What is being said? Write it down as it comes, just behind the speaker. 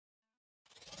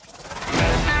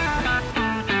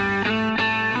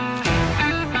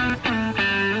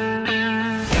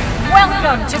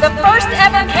welcome to the first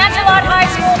ever Canterlot High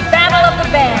School Battle of the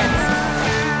Bands.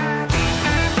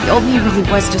 The old me really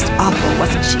was just awful,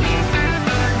 wasn't she?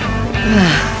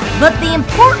 But the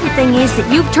important thing is that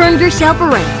you've turned yourself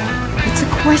around. It's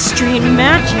equestrian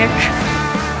magic.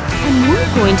 And we're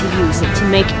going to use it to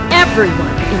make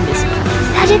everyone in this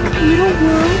pathetic little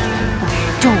world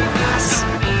adore us.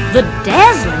 The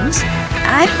Dazzlings?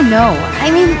 I don't know.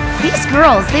 I mean, these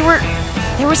girls,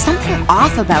 there was something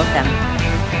off about them.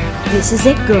 This is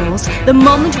it, girls. The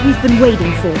moment we've been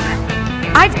waiting for.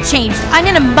 I've changed. I'm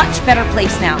in a much better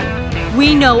place now.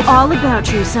 We know all about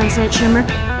you, Sunset Shimmer.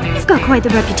 You've got quite the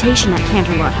reputation at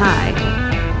Canterlot High.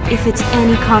 If it's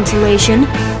any consolation,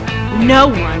 no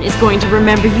one is going to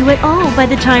remember you at all by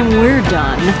the time we're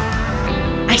done.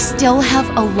 I still have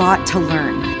a lot to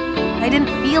learn. I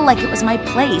didn't feel like it was my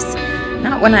place.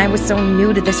 Not when I was so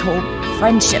new to this whole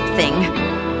friendship thing.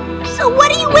 So what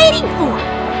are you waiting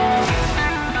for?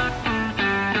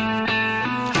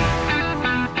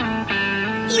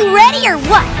 You ready or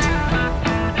what?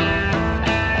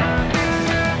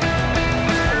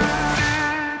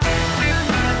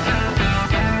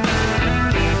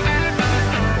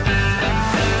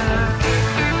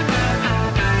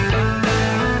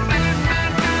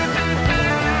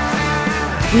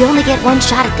 We only get one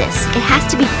shot at this. It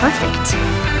has to be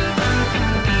perfect.